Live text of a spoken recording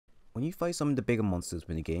When you fight some of the bigger monsters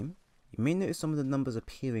in the game, you may notice some of the numbers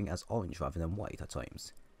appearing as orange rather than white at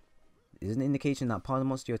times. This is an indication that part of the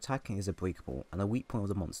monster you're attacking is a breakable and a weak point of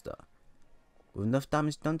the monster. With enough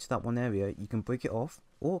damage done to that one area, you can break it off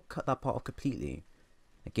or cut that part off completely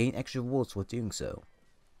and gain extra rewards for doing so.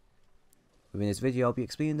 Within this video, I'll be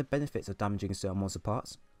explaining the benefits of damaging certain monster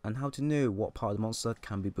parts and how to know what part of the monster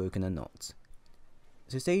can be broken and not.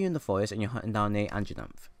 So say you're in the forest and you're hunting down a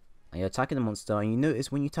Anjanath, and you're attacking the monster and you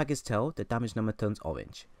notice when you tag his tail, the damage number turns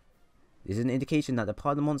orange. This is an indication that the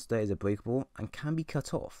part of the monster is breakable and can be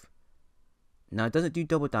cut off. Now it doesn't do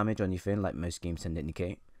double damage or anything like most games tend to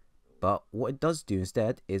indicate, but what it does do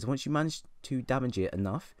instead is once you manage to damage it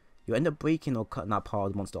enough, you end up breaking or cutting that part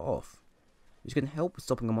of the monster off, which can help with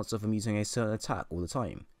stopping a monster from using a certain attack all the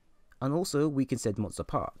time, and also weaken said monster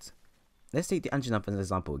part. Let's take the Anjanath as an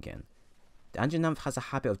example again. The Anjanath has a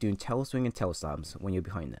habit of doing tail swing and tail slams when you're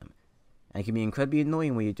behind them, and it can be incredibly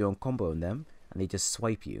annoying when you're doing a combo on them and they just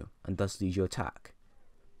swipe you and thus lose your attack.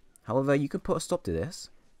 However, you can put a stop to this.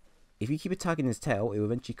 If you keep attacking his tail, it will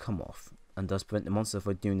eventually come off and thus prevent the monster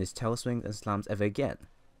from doing his tail swings and slams ever again.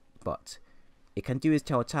 But it can do his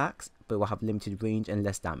tail attacks, but it will have limited range and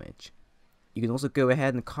less damage. You can also go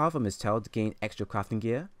ahead and carve from his tail to gain extra crafting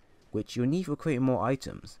gear, which you'll need for creating more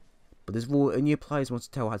items, but this rule only applies once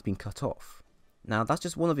the tail has been cut off. Now that's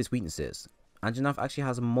just one of his weaknesses. Anjanath actually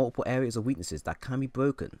has multiple areas of weaknesses that can be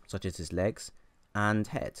broken, such as his legs and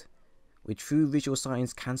head, which through visual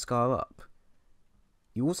signs can scar up.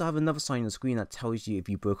 You also have another sign on the screen that tells you if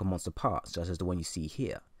you broke a monster part, such as the one you see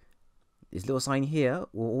here. This little sign here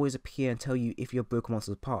will always appear and tell you if you have broken a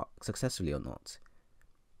monster's part successfully or not.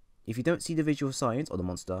 If you don't see the visual signs of the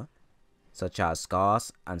monster, such as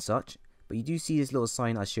scars and such, but you do see this little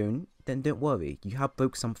sign as shown, then don't worry, you have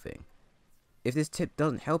broke something. If this tip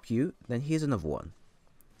doesn't help you, then here's another one.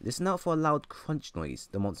 Listen out for a loud crunch noise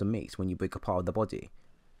the monster makes when you break a part of the body.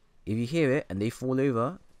 If you hear it and they fall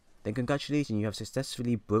over, then congratulations, you have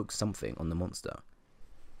successfully broke something on the monster.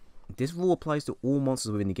 This rule applies to all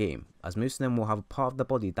monsters within the game, as most of them will have a part of the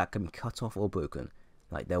body that can be cut off or broken,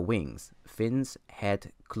 like their wings, fins,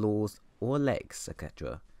 head, claws, or legs,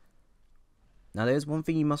 etc. Now there is one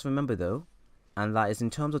thing you must remember though, and that is in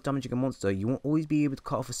terms of damaging a monster, you won't always be able to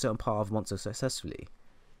cut off a certain part of a monster successfully,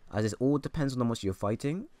 as it all depends on the monster you're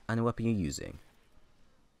fighting and the weapon you're using.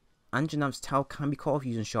 Anjanath's tail can be cut off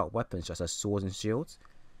using sharp weapons such as swords and shields,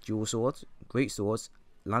 dual swords, great swords,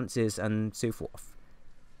 lances, and so forth.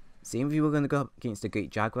 Same if you were going to go up against the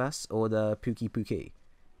Great Jagras or the Puki.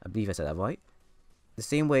 I believe I said that right. The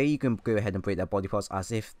same way you can go ahead and break their body parts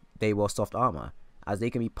as if they were soft armor, as they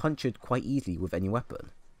can be punctured quite easily with any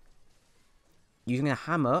weapon. Using a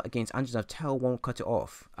hammer against Anjanath's tail won't cut it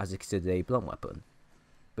off, as it's considered a blunt weapon,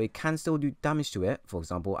 but it can still do damage to it, for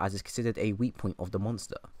example, as it's considered a weak point of the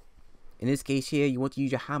monster. In this case here, you want to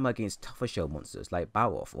use your hammer against tougher shell monsters like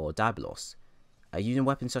Balroth or Dabalos. Using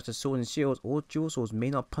weapons such as swords and shields or dual swords may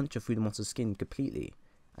not puncture through the monster's skin completely,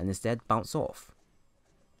 and instead bounce off.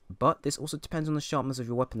 But this also depends on the sharpness of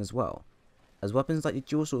your weapon as well, as weapons like the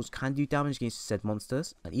dual swords can do damage against said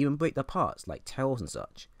monsters and even break their parts like tails and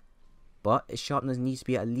such. But its sharpness needs to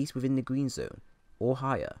be at least within the green zone, or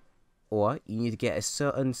higher, or you need to get a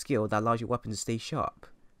certain skill that allows your weapon to stay sharp.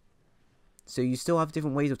 So you still have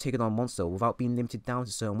different ways of taking on a monster without being limited down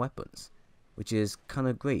to certain weapons, which is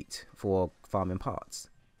kinda great for farming parts.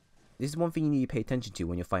 This is one thing you need to pay attention to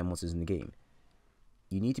when you're fighting monsters in the game.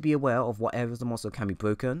 You need to be aware of what areas the monster can be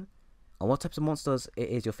broken, and what types of monsters it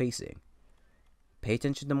is you're facing. Pay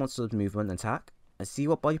attention to the monster's movement and attack, and see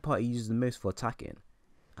what body part it uses the most for attacking,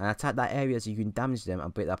 and attack that area so you can damage them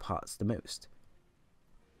and break their parts the most.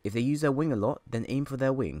 If they use their wing a lot, then aim for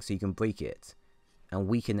their wing so you can break it, and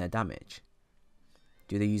weaken their damage.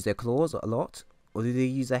 Do they use their claws a lot, or do they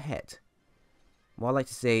use their head? What I like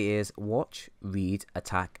to say is watch, read,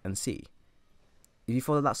 attack, and see. If you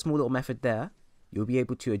follow that small little method there, you'll be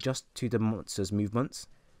able to adjust to the monster's movements,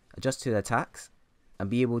 adjust to their attacks, and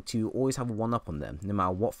be able to always have a one-up on them, no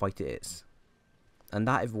matter what fight it is. And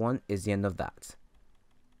that, everyone, is the end of that.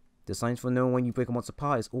 The signs for knowing when you break a monster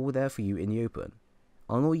apart is all there for you in the open,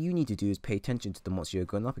 and all you need to do is pay attention to the monster you're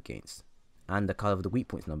going up against, and the colour of the weak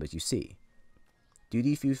points numbers you see. Do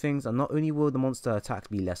these few things, and not only will the monster attacks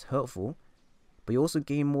be less hurtful, but you also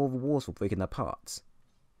gain more rewards for breaking their parts.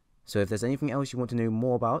 So if there's anything else you want to know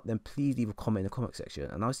more about, then please leave a comment in the comment section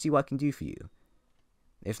and I'll see what I can do for you.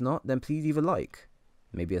 If not, then please leave a like,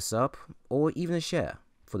 maybe a sub, or even a share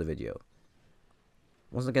for the video.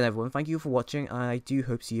 Once again everyone, thank you for watching and I do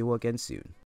hope to see you all again soon.